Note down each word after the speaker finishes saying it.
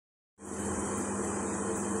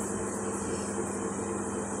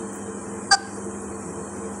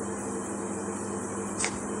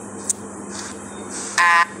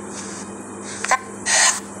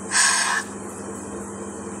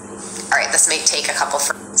take a couple.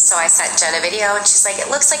 So I sent Jen a video, and she's like, it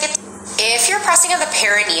looks like it. If you're pressing on the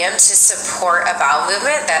perineum to support a bowel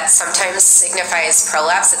movement, that sometimes signifies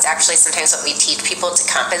prolapse. It's actually sometimes what we teach people to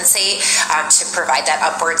compensate, to provide that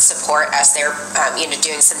upward support as they're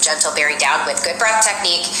doing some gentle bearing down with good breath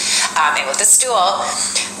technique and with the stool.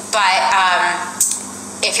 But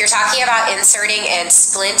if you're talking about inserting and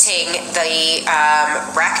splinting the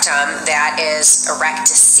rectum, that is a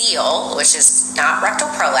rectocele, which is not rectal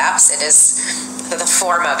prolapse. It is the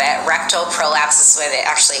form of it. Rectal prolapse is when it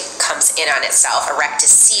actually comes in on itself. A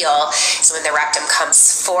rectocele is when the rectum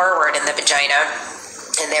comes forward in the vagina,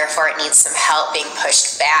 and therefore it needs some help being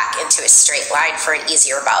pushed back into a straight line for an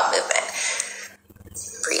easier bowel movement.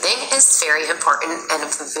 Breathing is very important and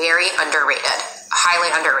very underrated,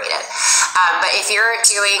 highly underrated. But if you're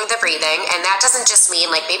doing the breathing, and that doesn't just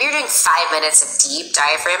mean like maybe you're doing 5 minutes of deep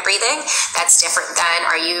diaphragm breathing, that's different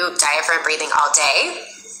than are you diaphragm breathing all day?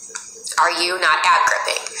 Are you not ab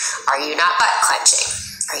gripping? Are you not butt clenching?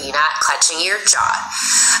 Are you not clenching your jaw?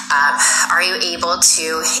 Are you able to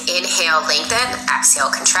inhale, lengthen,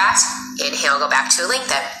 exhale, contract, inhale, go back to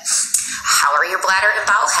lengthen? How are your bladder and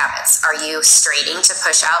bowel habits? Are you straining to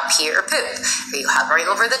push out pee or poop? Are you hovering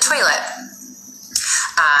over the toilet?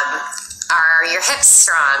 Are your hips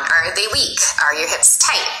strong? Are they weak? Are your hips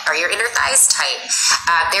tight? Are your inner thighs tight?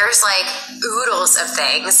 There's like oodles of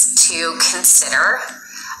things to consider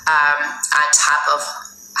on top of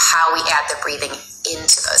how we add the breathing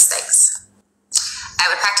into those things. I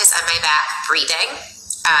would practice on my back breathing.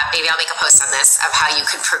 Maybe I'll make a post on this of how you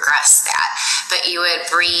can progress that. But you would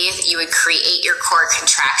breathe, you would create your core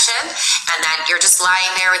contraction, and then you're just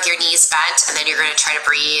lying there with your knees bent, and then you're going to try to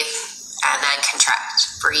breathe and then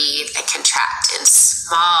contract. Breathe and contract in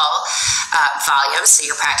small volumes. So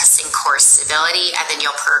you're practicing core stability, and then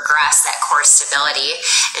you'll progress that core stability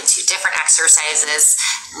into different exercises,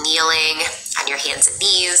 kneeling on your hands and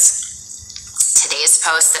knees. Today's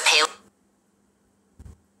post, the Pallof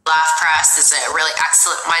press, is a really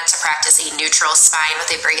excellent one to practice a neutral spine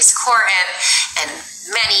with a braced core in, and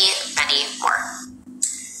many, many more.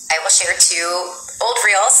 I will share 2 old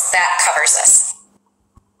reels that covers this.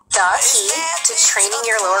 The key to training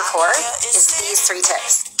your lower core is these 3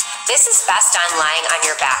 tips. This is best done lying on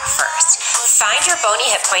your back first. Find your bony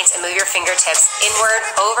hip points and move your fingertips inward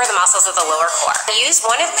over the muscles of the lower core. Use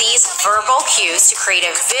one of these verbal cues to create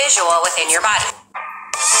a visual within your body.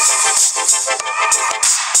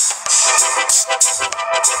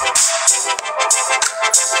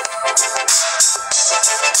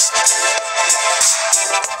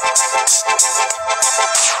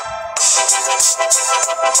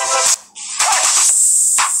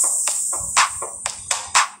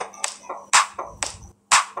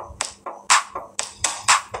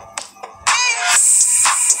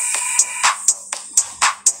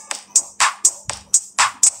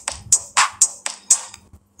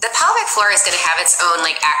 Floor is going to have its own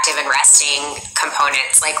like active and resting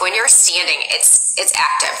components. Like when you're standing, it's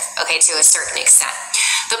active, okay, to a certain extent.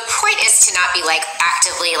 The point is to not be like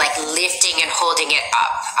actively like lifting and holding it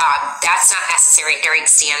up. That's not necessary during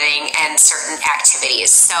standing and certain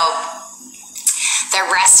activities. So the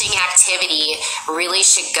resting activity really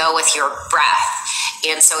should go with your breath.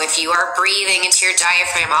 And so if you are breathing into your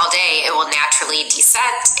diaphragm all day, it will naturally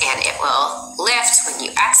descend and it will lift when you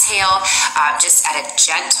exhale, just at a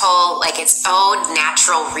gentle, like its own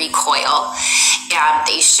natural recoil that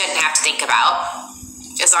you shouldn't have to think about,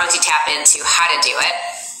 as long as you tap into how to do it.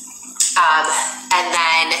 And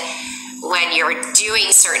then when you're doing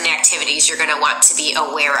certain activities, you're going to want to be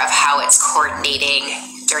aware of how it's coordinating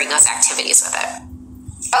during those activities with it.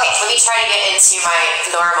 Okay, let me try to get into my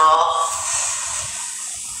normal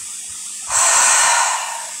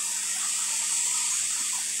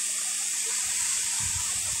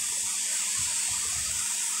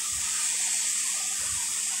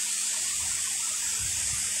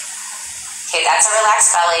Okay, that's a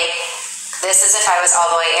relaxed belly. This is if I was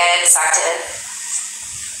all the way in, sucked in.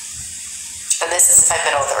 And this is if I'm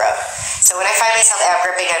middle of the road. So when I find myself ab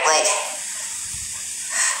gripping, I'm like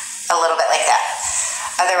a little bit like that.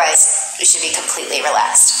 Otherwise, you should be completely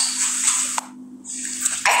relaxed.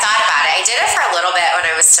 I thought about it. I did it for a little bit when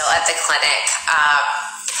I was still at the clinic.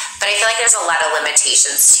 But I feel like there's a lot of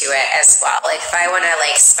limitations to it as well. Like if I want to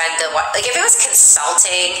like spend like if it was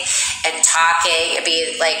consulting and talking, it'd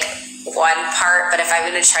be like one part. But if I'm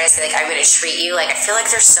going to try to say like I'm going to treat you, like I feel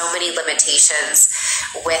like there's so many limitations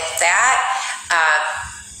with that.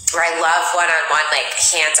 Where I love one-on-one, like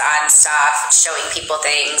hands-on stuff, showing people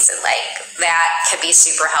things, and like that can be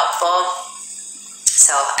super helpful.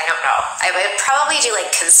 So I don't know. I would probably do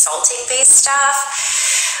like consulting-based stuff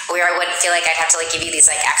where I wouldn't feel like I'd have to like give you these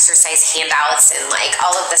like exercise handouts and like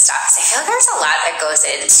all of this stuff. Because I feel like there's a lot that goes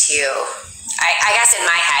into, I guess in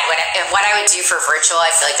my head, what I would do for virtual, I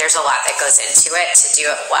feel like there's a lot that goes into it to do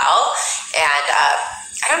it well. And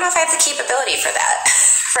I don't know if I have the capability for that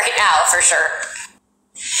right now, for sure.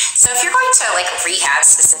 So if you're going to like rehab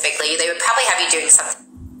specifically, they would probably have you doing something.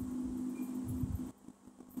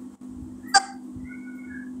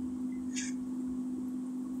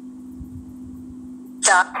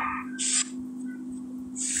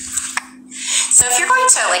 So if you're going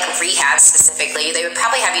to like rehab specifically, they would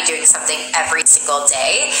probably have you doing something every single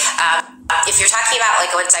day. If you're talking about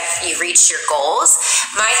like once you've reached your goals,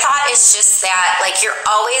 my thought is just that like you're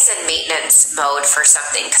always in maintenance mode for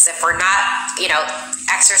something, because if we're not, you know,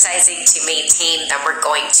 exercising to maintain, then we're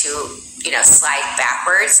going to, you know, slide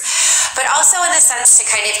backwards. But also in the sense to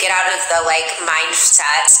kind of get out of the like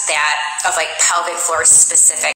mindset that of like pelvic floor specific